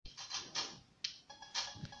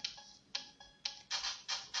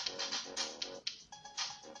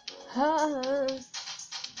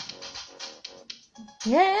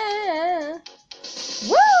Yeah.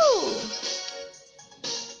 Woo!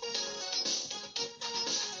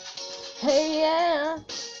 Hey, yeah.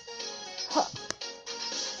 Huh.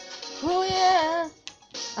 Oh, yeah.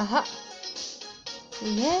 Uh-huh.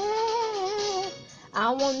 Yeah.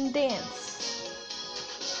 I want to dance.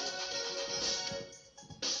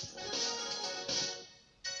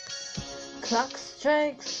 Clock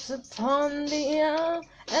strikes upon the hour,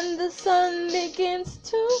 and the sun begins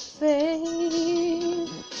to fade.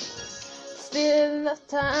 Still enough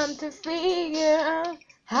time to figure out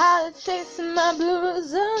how to chase my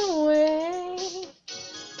blues away.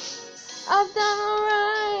 I've done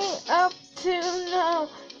alright up till now.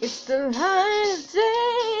 It's the light of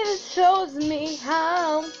day that shows me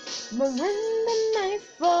how. But when the night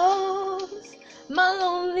falls, my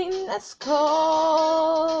loneliness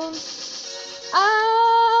calls.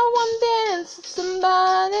 I want to dance with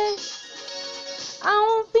somebody. I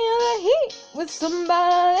want to feel the heat with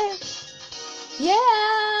somebody. Yeah,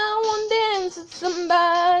 I want to dance with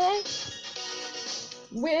somebody.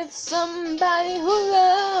 With somebody who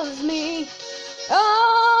loves me. Oh,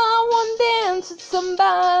 I want to dance with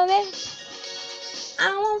somebody.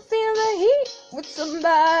 I want to feel the heat with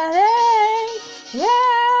somebody. Yeah,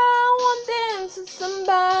 I want to dance with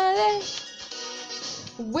somebody.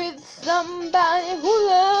 With somebody who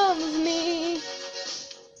loves me.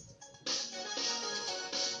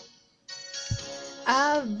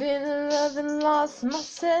 I've been in love and lost my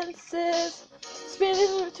senses,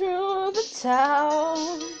 spinning through the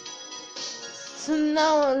town. So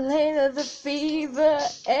now later the fever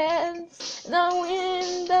ends, and I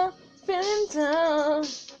wind up feeling down.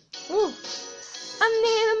 Ooh. I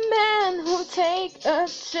need a man who'll take a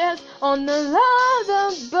chance on the love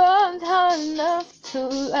that burned hard enough to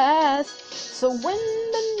last. So when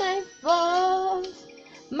the night falls,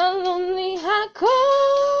 my lonely heart calls.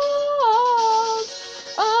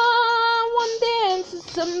 Oh, I want to dance with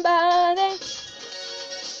somebody.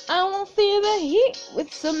 I want to feel the heat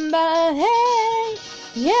with somebody.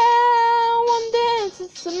 Yeah, I want to dance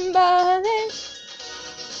with somebody.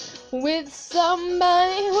 With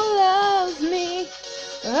somebody who loves me.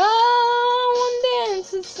 Oh, I want to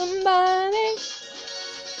dance with somebody.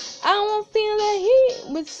 I want to feel the heat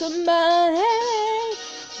with somebody.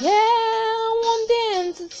 Yeah, I want to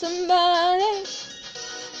dance with somebody.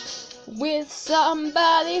 With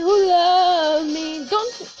somebody who loves me.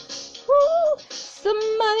 Don't you? Ooh,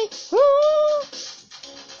 somebody, ooh,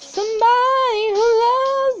 somebody who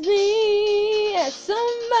loves me. Yeah,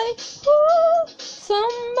 somebody, ooh,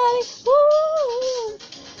 somebody, ooh,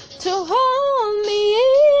 to hold me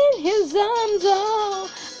in his arms. Oh,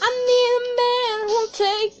 I need a man who'll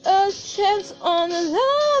take a chance on a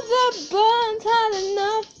love that burns hot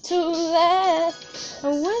enough to last.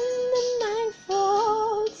 And when the night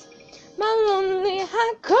falls, my lonely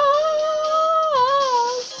heart calls.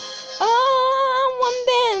 Oh, I want to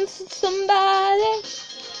dance with somebody.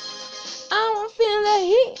 I want to feel the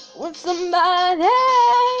heat with somebody.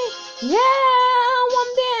 Yeah, I want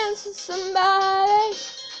to dance with somebody.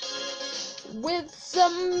 With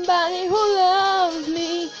somebody who loves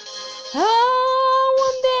me. Oh, I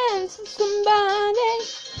want to dance with somebody.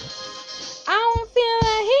 I want to feel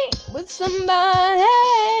the heat with somebody.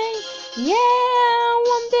 Yeah, I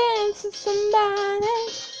want to dance with somebody.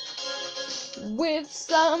 With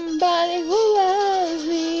somebody who loves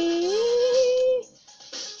me.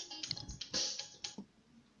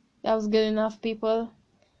 That was good enough, people.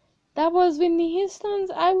 That was Whitney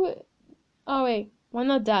Houston's I Would. Oh, wait. We're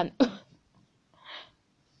not done.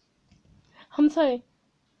 I'm sorry.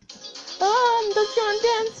 Don't you want to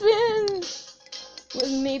dance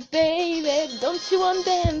with me, baby? Don't you want to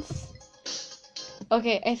dance?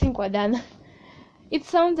 Okay, I think we're done. It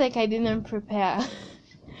sounds like I didn't prepare.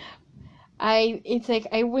 It's like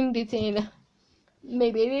I winged it in.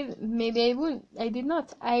 Maybe I did, maybe I wouldn't. I did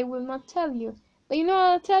not. I will not tell you. But you know what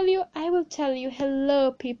I'll tell you? I will tell you.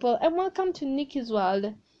 Hello, people, and welcome to Nikki's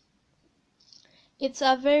World. It's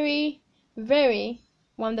a very, very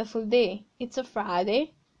wonderful day. It's a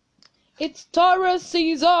Friday. It's Taurus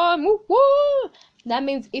season. Woo woo! That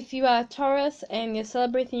means if you are a Taurus and you're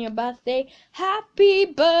celebrating your birthday, happy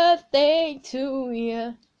birthday to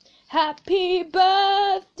you. Happy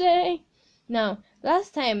birthday. Now,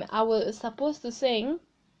 last time I was supposed to sing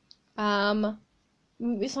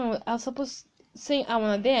this song. I was supposed to sing I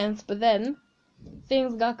Wanna Dance, but then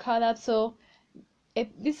things got caught up. So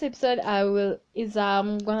this episode is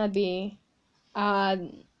gonna be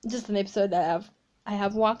just an episode that I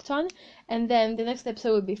have worked on, and then the next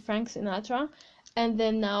episode will be Frank Sinatra, and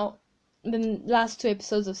then now the last two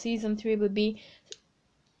episodes of season 3 will be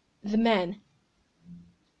the man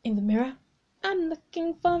in the mirror. I'm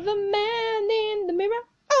looking for the man in the mirror.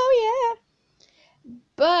 Oh yeah.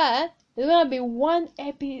 But there's gonna be one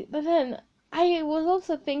episode. But then I was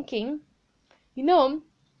also thinking,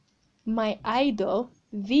 my idol,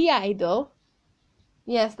 the idol.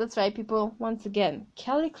 Yes, that's right, people. Once again,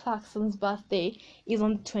 Kelly Clarkson's birthday is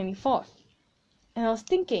on the 24th. And I was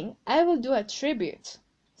thinking, I will do a tribute,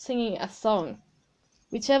 singing a song.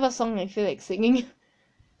 Whichever song I feel like singing.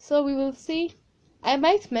 So we will see. I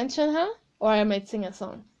might mention her, or I might sing a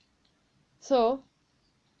song. So,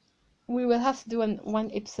 we will have to do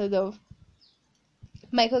one episode of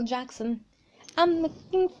Michael Jackson. I'm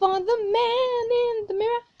looking for the man in the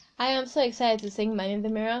mirror. I am so excited to sing Man in the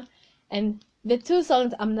Mirror. And the two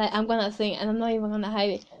songs I'm gonna sing, and I'm not even gonna hide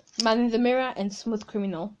it. Man in the Mirror and Smooth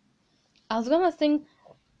Criminal. I was gonna sing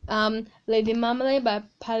Lady Marmalade by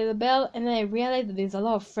Patti LaBelle, and then I realized that there's a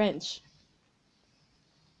lot of French.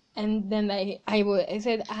 And then I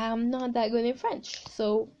said I'm not that good in French,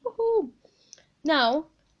 so woohoo! Now,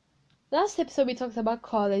 last episode we talked about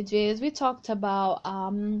colleges. We talked about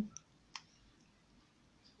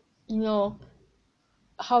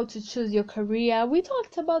how to choose your career. We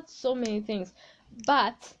talked about so many things,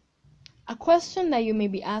 but a question that you may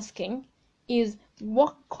be asking is,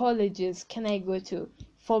 what colleges can I go to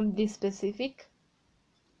from this specific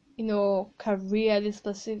career, this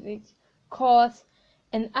specific course?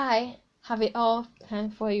 And I have it all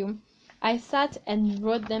planned for you. I sat and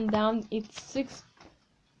wrote them down. It's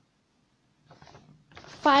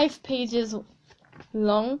 5 pages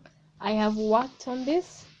long. I have worked on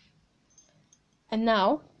this, and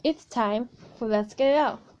now it's time for Let's Get It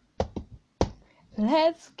Out.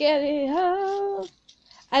 Let's get it out.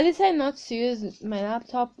 I decided not to use my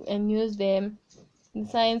laptop and use the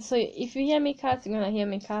sign. So if you hear me cuss, you're gonna hear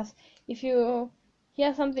me cuss. If you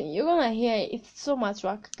hear something, you're gonna hear it. It's so much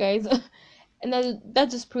work, guys. And that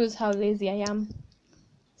just proves how lazy I am.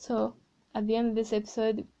 So at the end of this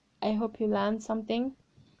episode, I hope you learned something.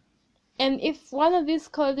 And if one of these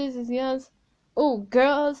colleges is yours, oh,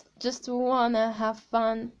 girls just wanna have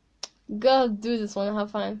fun. Girls do just wanna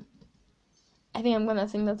have fun. I think I'm gonna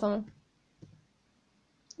sing that song.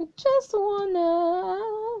 Just wanna.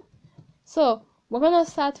 So we're gonna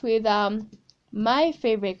start with my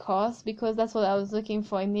favorite course, because that's what I was looking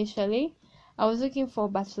for initially. I was looking for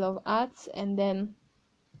Bachelor of Arts, and then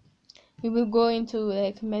we will go into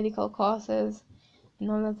like medical courses and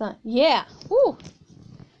all of that. Yeah. Woo!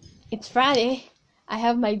 It's Friday. I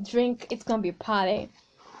have my drink. It's gonna be a party.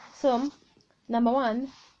 So, number 1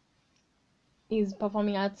 is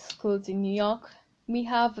performing arts schools in New York. We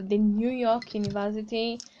have the New York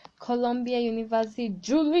University, Columbia University,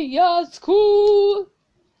 Juilliard School,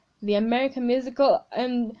 the American Musical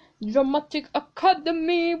and Dramatic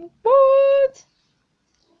Academy, what?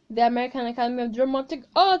 The American Academy of Dramatic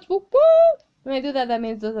Arts, what? When I do that, that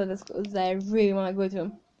means those are the schools that I really want to go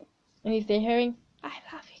to. And if they're hearing, I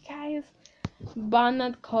love you guys.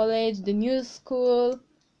 Barnard College, the New School.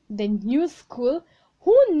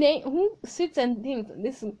 Who sits and thinks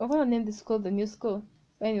this? I'm gonna name this school the New School.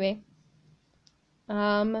 But anyway,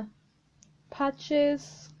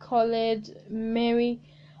 Patches College,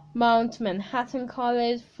 Marymount Manhattan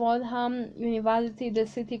College, Fordham University, the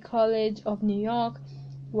City College of New York,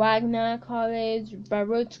 Wagner College,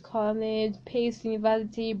 Baruch College, Pace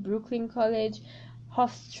University, Brooklyn College,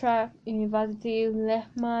 Hofstra University,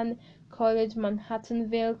 Lehman College,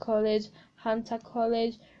 Manhattanville College, Hunter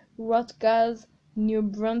College, Rutgers, New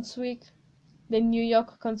Brunswick, the New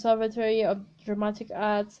York Conservatory of Dramatic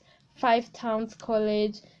Arts, Five Towns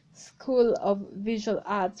College, School of Visual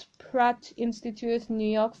Arts, Pratt Institute, New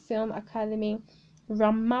York Film Academy,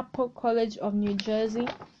 Ramapo College of New Jersey,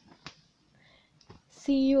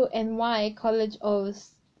 CUNY College of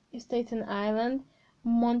Staten Island,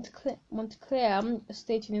 Montclair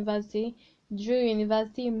State University, Drew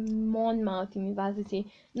University, Monmouth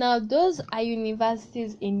University. Now, those are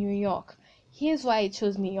universities in New York. Here's why I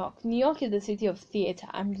chose New York. New York is the city of theater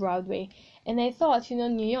and Broadway. And I thought,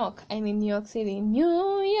 New York, I'm in New York City. New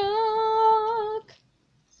York!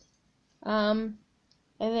 And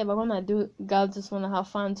then we're gonna do Girls Just Wanna Have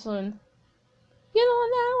Fun soon. You know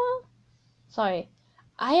that one? Sorry.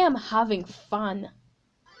 I am having fun.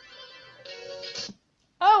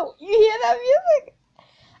 Oh, you hear that music?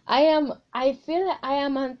 I feel like I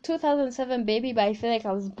am a 2007 baby, but I feel like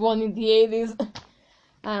I was born in the 80s.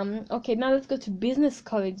 Okay, now let's go to business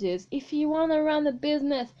colleges. If you want to run a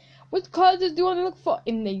business, what colleges do you want to look for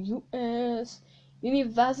in the U.S.?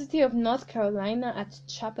 University of North Carolina at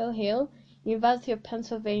Chapel Hill, University of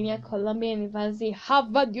Pennsylvania, Columbia University,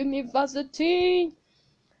 Harvard University.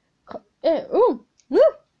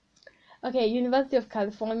 Okay, University of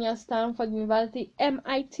California, Stanford University,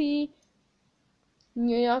 MIT,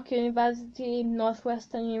 New York University,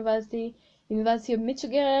 Northwestern University, University of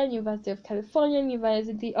Michigan, University of California,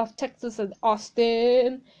 University of Texas at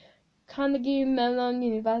Austin, Carnegie Mellon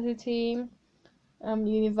University,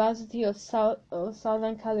 University of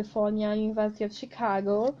Southern California, University of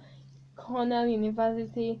Chicago, Cornell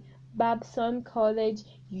University, Babson College,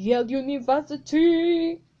 Yale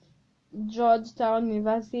University, Georgetown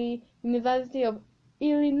University, University of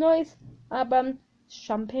Illinois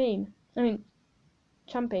Champaign.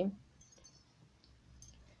 Champaign.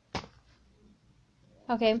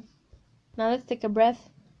 Okay, now let's take a breath.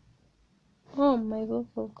 Oh, my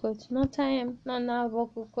vocal coach. No time. Not now,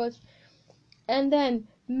 vocal coach. And then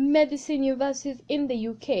medicine universities in the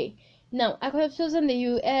UK. Now, I could have chosen the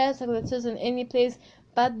US, I could have chosen any place,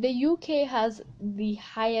 but the UK has the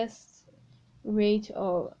highest rate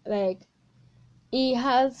of, like, it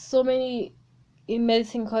has so many in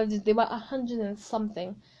medicine colleges. They were 100 and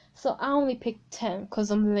something, so I only picked 10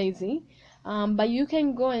 because I'm lazy. But you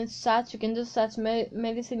can go and search. You can just search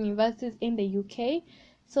medicine universities in the UK.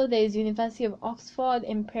 So there is University of Oxford,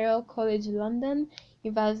 Imperial College London,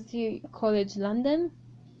 University College London,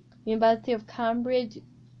 University of Cambridge,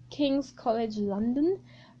 King's College London,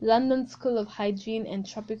 London School of Hygiene and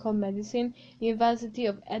Tropical Medicine, University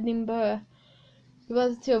of Edinburgh,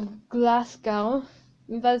 University of Glasgow,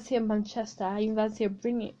 University of Manchester, University of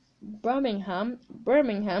Birmingham.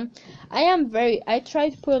 I try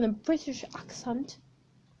to put on a British accent.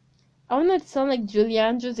 I want to sound like Julie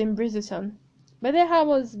Andrews in Bridgerton. But then how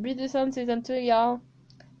was Bridgerton season 2, y'all?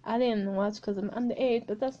 I didn't watch because I'm underage,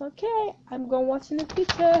 but that's okay. I'm going to watch in the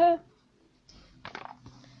future.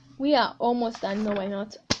 We are almost done. No, why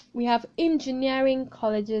not? We have engineering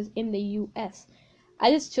colleges in the US. I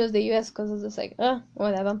just chose the US because I was just like,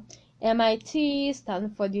 whatever. MIT,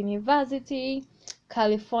 Stanford University,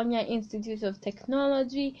 California Institute of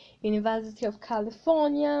Technology, University of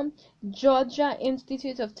California, Georgia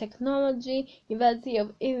Institute of Technology, University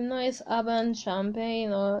of Illinois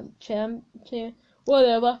Champaign or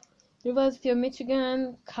whatever, University of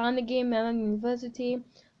Michigan, Carnegie Mellon University,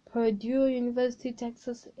 Purdue University,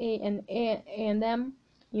 Texas A&M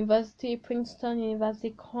University, Princeton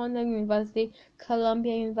University, Cornell University,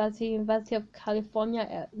 Columbia University, University of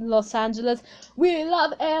California, Los Angeles. We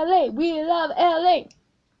love LA. We love LA.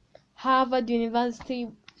 Harvard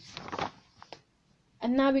University.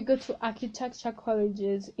 And now we go to architecture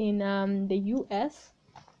colleges in the US.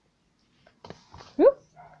 Whoop,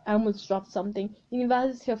 I almost dropped something.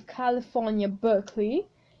 University of California, Berkeley.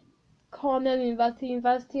 Cornell University,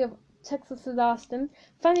 University of Texas at Austin.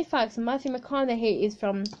 Funny facts, Matthew McConaughey is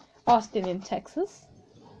from Austin in Texas.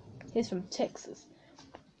 He's from Texas.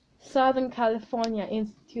 Southern California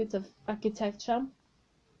Institute of Architecture.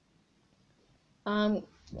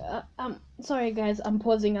 Sorry guys, I'm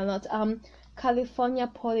pausing a lot. California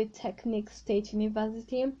Polytechnic State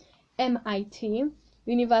University, MIT,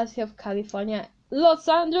 University of California, Los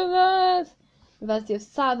Angeles, University of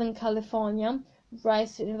Southern California,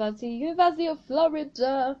 Rice University, University of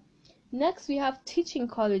Florida. Next, we have teaching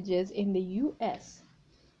colleges in the US.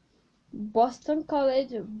 Boston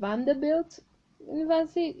College, Vanderbilt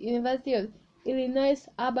University, University of Illinois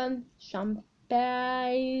Champaign,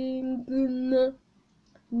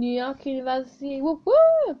 New York University,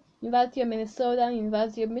 University of Minnesota,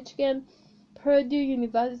 University of Michigan, Purdue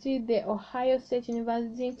University, the Ohio State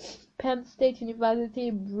University, Penn State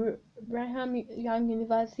University, Brigham Young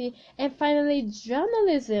University, and finally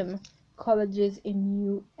journalism colleges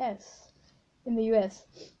in the US.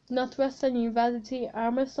 Northwestern University,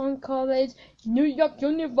 Emerson College, New York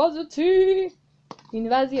University,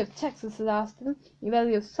 University of Texas at Austin,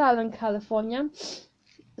 University of Southern California,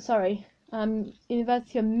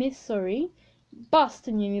 University of Missouri,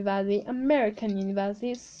 Boston University, American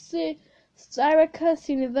University, Syracuse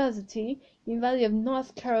University, University of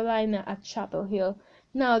North Carolina at Chapel Hill.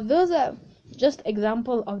 Now, those are just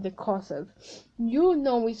examples of the courses. You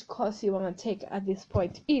know which course you want to take at this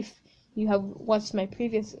point. If you have watched my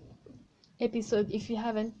previous episode, if you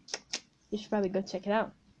haven't, you should probably go check it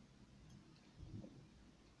out.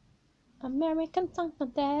 American Song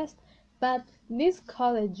Contest. But these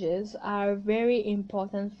colleges are very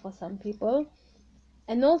important for some people.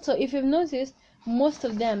 And also, if you've noticed, most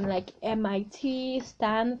of them, like MIT,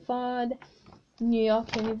 Stanford, New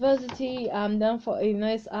York University, down for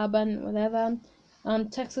Illinois whatever,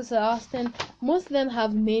 Texas at Austin, most of them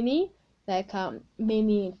have many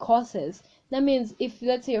courses. That means if,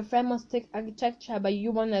 let's say, your friend wants to take architecture but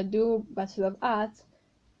you want to do Bachelor of Arts,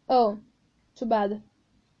 oh, too bad.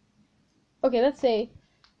 Okay, let's say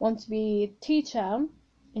want to be a teacher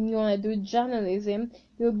and you want to do journalism,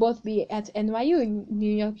 you'll both be at NYU,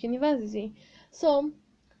 New York University. So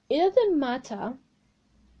it doesn't matter,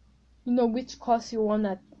 which course you want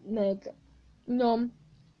to, like,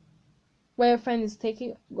 where your friend is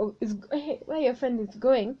taking, where your friend is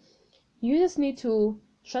going. You just need to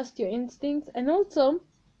trust your instincts, and also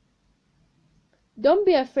don't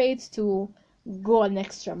be afraid to go an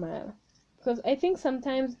extra mile, because I think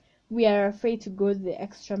sometimes we are afraid to go the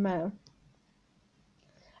extra mile.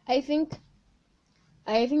 I think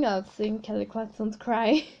I'll sing Kelly Clarkson's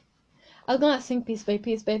Cry. I was gonna sing Piece by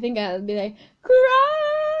Piece, but I think I'll be like, cry.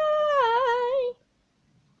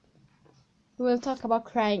 We'll talk about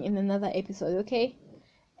crying in another episode, okay?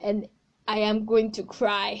 And I am going to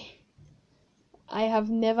cry. I have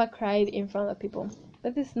never cried in front of people,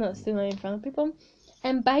 but this is still not in front of people.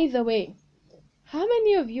 And by the way, how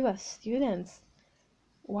many of you are students?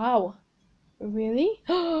 Wow, really?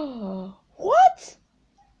 What?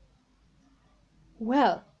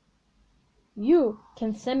 Well, you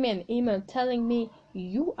can send me an email telling me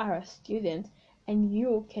you are a student, and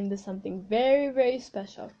you can do something very, very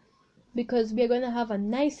special, because we're going to have a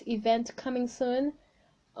nice event coming soon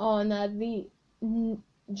on the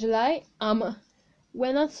July.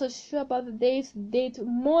 We're not so sure about the date.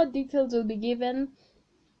 More details will be given,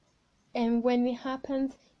 and when it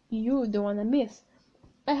happens, you don't want to miss.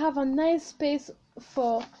 I have a nice space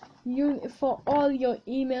for you, for all your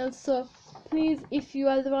emails. So please, if you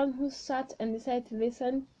are the one who sat and decided to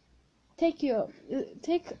listen, take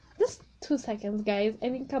just 2 seconds, guys. I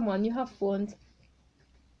mean, come on, you have phones.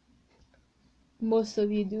 Most of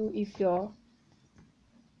you do if you're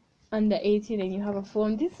under 18 and you have a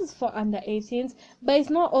phone. This is for under 18s, but it's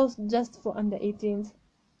not all just for under 18s.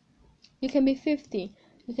 You can be 50,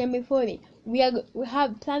 you can be 40. We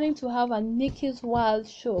have planning to have a Nikki's Wild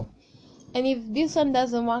show, and if this one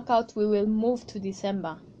doesn't work out, we will move to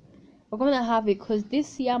December. We're gonna have it because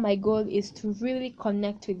this year my goal is to really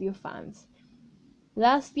connect with you fans.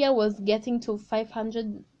 Last year was getting to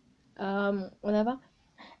 500 whatever,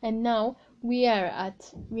 and now we are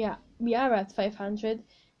at 500.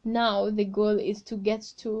 Now the goal is to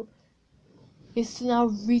now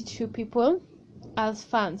reach you people as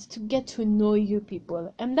fans, to get to know you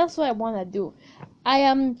people, and that's what I want to do.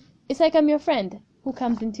 It's like I'm your friend who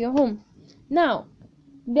comes into your home. Now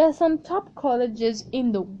there are some top colleges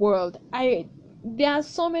in the world. There are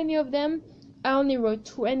so many of them. I only wrote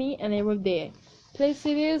 20, and I wrote the place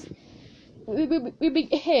it is.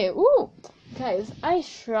 Guys, I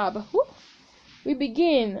shrub. We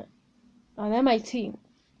begin on MIT,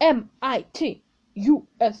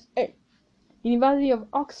 USA, University of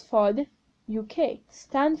Oxford, UK,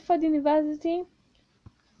 Stanford University,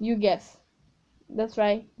 you guess, that's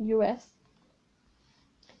right, US,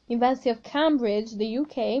 University of Cambridge, the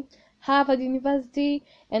UK, Harvard University,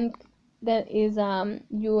 and that is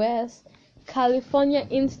US, California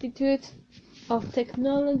Institute of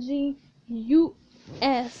Technology,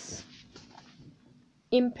 US,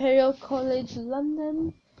 Imperial College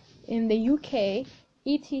London in the UK,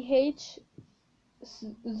 ETH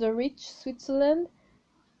Zurich, Switzerland.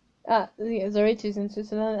 Zurich is in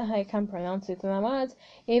Switzerland. I can't pronounce it in words.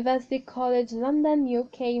 University College London,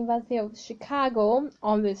 UK, University of Chicago,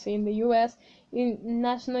 obviously in the US,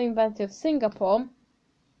 National University of Singapore,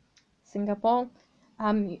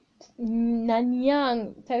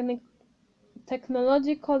 Nanyang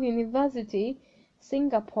Technological University,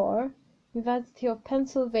 Singapore, University of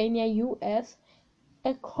Pennsylvania, US,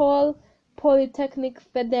 École Polytechnique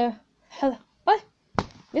Fédérale. What?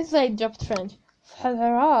 This is I dropped French.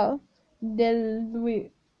 Fédérale de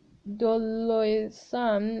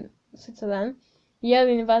Lausanne, Switzerland, Yale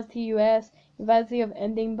University, US, University of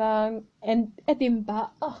Edinburgh,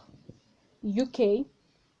 UK,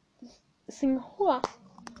 Tsinghua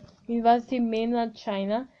University, mainland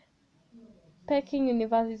China, Peking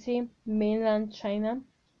University, mainland China,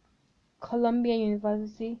 Columbia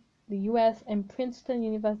University, the US, and Princeton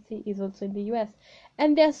University is also in the US.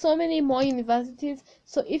 And there are so many more universities,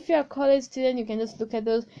 so if you're a college student, you can just look at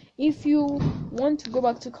those. If you want to go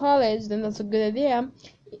back to college, then that's a good idea.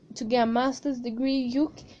 To get a master's degree,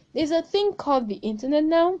 there's a thing called the internet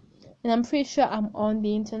now, and I'm pretty sure I'm on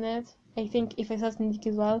the internet. I think if I search Nick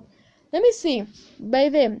as well. Let me see. By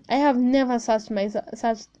then, I have never searched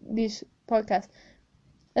this podcast.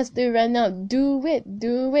 Let's do it right now. Do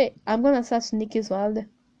it. I'm gonna search Nikki's World.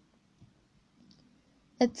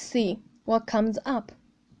 Let's see what comes up.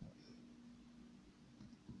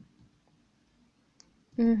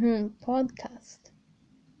 Podcast.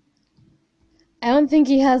 I don't think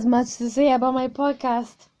he has much to say about my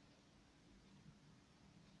podcast.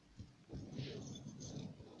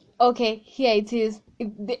 Okay, here it is.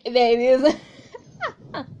 There it is.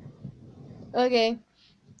 Okay.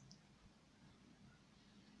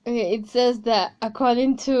 Okay, it says that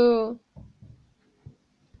according to,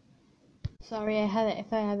 sorry, I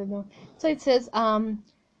thought I had it wrong. So it says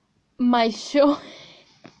my show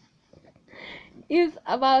is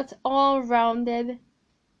about all-rounded.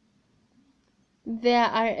 There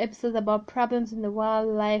are episodes about problems in the world,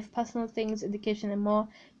 life, personal things, education, and more.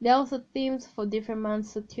 There are also themes for different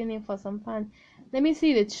months, so tune in for some fun. Let me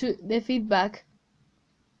see the feedback.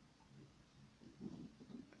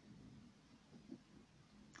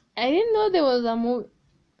 I didn't know there was a movie.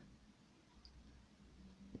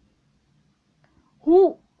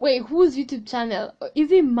 Whose YouTube channel?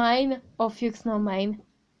 Is it mine or Fuchs not mine?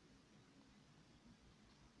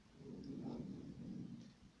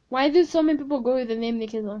 Why do so many people go with the name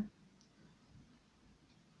Nikizon?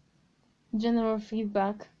 General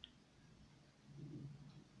feedback.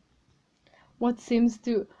 What seems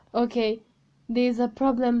to... Okay, there's a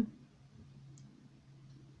problem.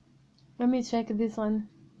 Let me check this one.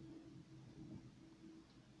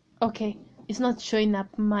 Okay, it's not showing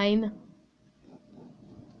up mine.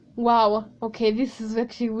 Wow, okay, this is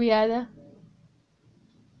actually weird. Let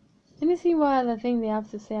me see what other thing they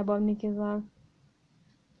have to say about Nikizon.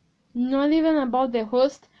 Not even about the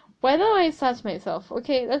host. Why don't I search myself?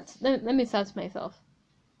 Okay, let me search myself.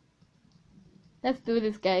 Let's do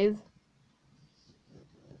this, guys.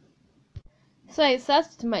 So I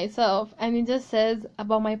searched myself, and it just says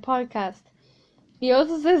about my podcast. He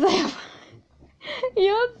also says I have. He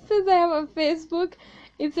also says I have a Facebook.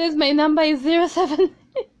 It says my number is 07.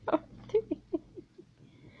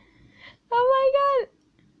 Oh my god!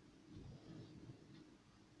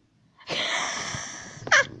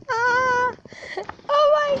 Oh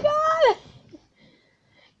my god!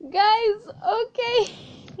 Guys, okay.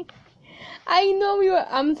 I know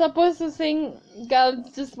I'm supposed to sing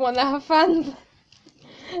girls just wanna have fun.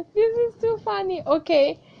 This is too funny.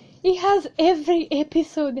 Okay. It has every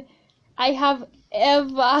episode I have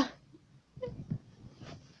ever.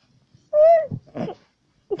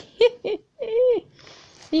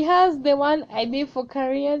 He has the one I did for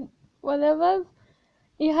career whatever.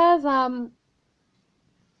 He has the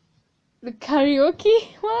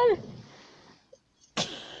karaoke one.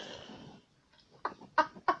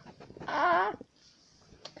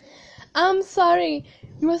 I'm sorry.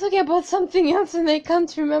 We were talking about something else and I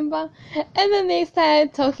can't remember. And then they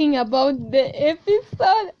started talking about the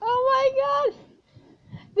episode. Oh my god.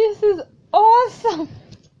 This is awesome.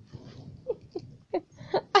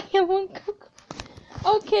 I am on cook.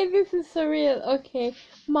 Okay, this is surreal. Okay,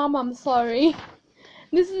 Mom, I'm sorry.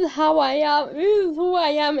 This is how I am. This is who I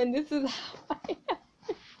am, and this is how I am.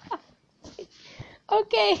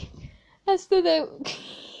 Okay, let's do the.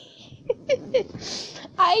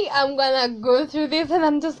 I am gonna go through this, and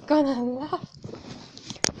I'm just gonna laugh.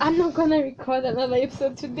 I'm not gonna record another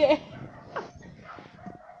episode today.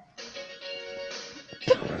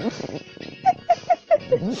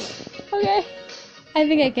 Okay, I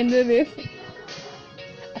think I can do this.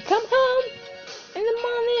 I come home in the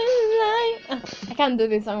morning light. I can't do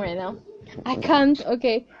this song right now. I can't.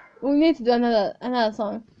 Okay, we need to do another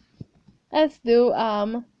song. Let's do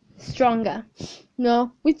Stronger.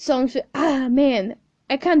 No, which song should? Man,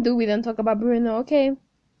 I can't do we don't talk about Bruno. Okay.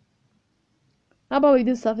 How about we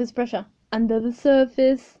do Surface Pressure? Under the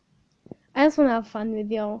Surface. I just wanna have fun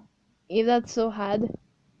with y'all. If that's so hard.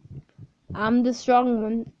 I'm the strong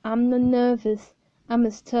one. I'm not nervous. I'm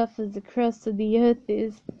as tough as the crust of the earth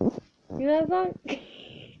is. You know that song?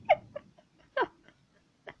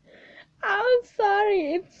 I'm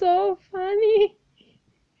sorry. It's so funny.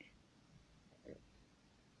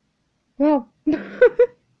 Wow.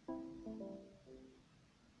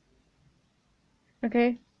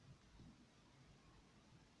 Okay.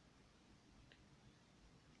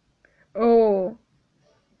 Oh.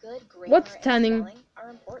 Good grammar What's and turning? spelling are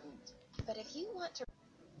important, but if you want to...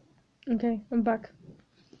 Okay, I'm back.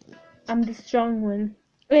 I'm the strong one.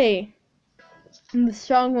 Hey, I'm the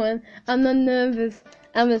strong one. I'm not nervous.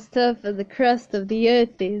 I'm as tough as the crust of the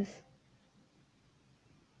earth is.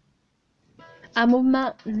 I'm with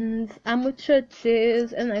mountains, I'm with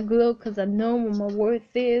churches, and I glow 'cause I know what my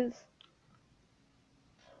worth is.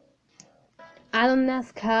 I don't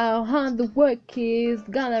ask how hard the work is.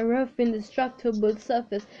 Got a rough, indestructible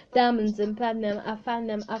surface. Diamonds and platinum, I find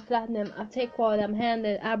them, I flatten them. I take what I'm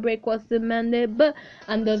handed, I break what's demanded. But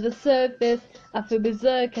under the surface, I feel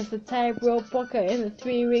berserk as a tightrope walker in a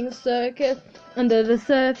three-ring circus. Under the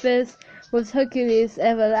surface, was Hercules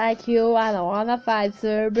ever like you? I don't wanna fight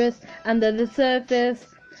Cerberus. Under the surface,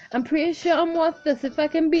 I'm pretty sure I'm worthless if I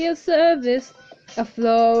can be of service. A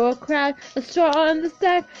floor, a crack, a straw on the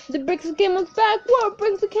stack. The bricks the camel's back. Whoa,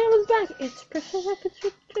 brings the camel's back. It's pressure like a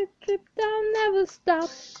trip, trip, trip down, never stop.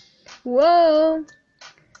 Whoa.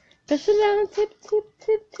 Pressure down, tip, tip,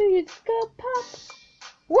 tip, till you just go pop.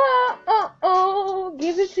 Whoa, oh, oh.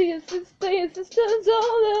 Give it to your sister's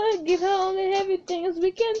older. Give her all the heavy things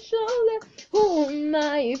we can shoulder. Who am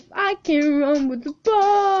I if I can run with the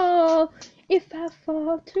ball? If I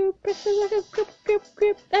fall to pressure like a grip, grip,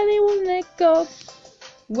 grip, and it won't let go.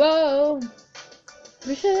 Whoa,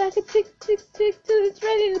 pressure like a tick, tick, tick, till it's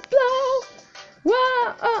ready to blow.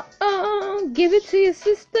 Whoa, oh, oh, give it to your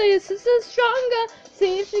sister's stronger.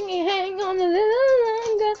 See if she can hang on a little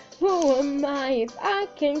longer. Who am I if I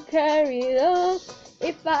can carry it all?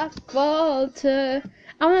 If I falter.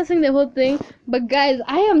 I want to sing the whole thing, but guys,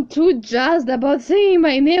 I am too jazzed about singing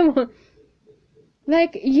my name.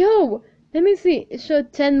 Like, yo, let me see, show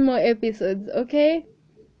 10 more episodes, okay?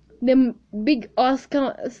 The big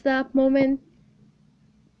Oscar snap moment.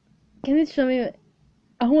 Can you show me? I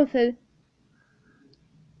almost said,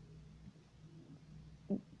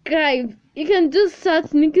 guys, you can just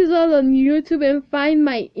search Nikki Zoll on YouTube and find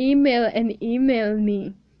my email and email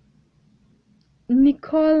me.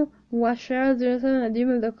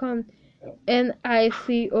 NicoleWasher07@gmail.com.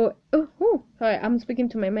 Sorry, I'm speaking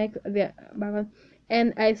to my mic there.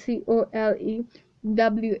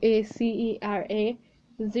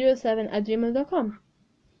 NicoleWaCera07@gmail.com.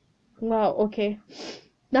 Wow, okay.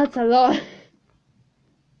 That's a lot.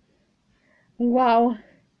 Wow.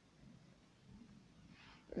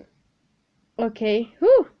 Okay.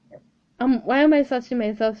 Whew. Why am I searching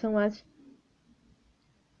myself so much?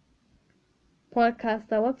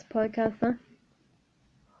 Podcaster. What's podcaster?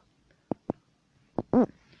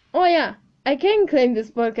 Oh yeah, I can claim this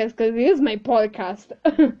podcast because it is my podcast.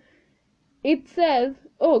 It says,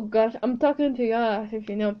 oh gosh, I'm talking to y'all if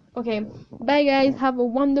you know. Okay, bye guys. Have a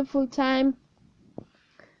wonderful time.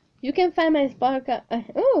 You can find my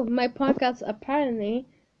podcast apparently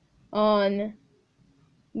on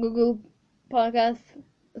Google Podcasts,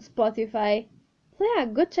 Spotify. So yeah,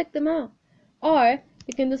 go check them out. Or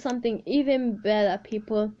you can do something even better,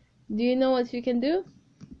 people. Do you know what you can do?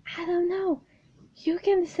 I don't know. You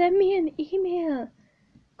can send me an email.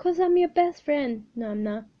 Cause I'm your best friend. No, I'm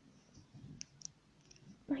not.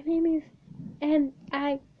 My name is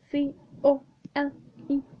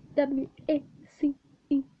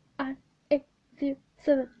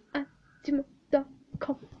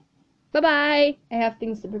NicoleWaCera07@gmail.com. Bye bye. I have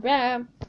things to prepare.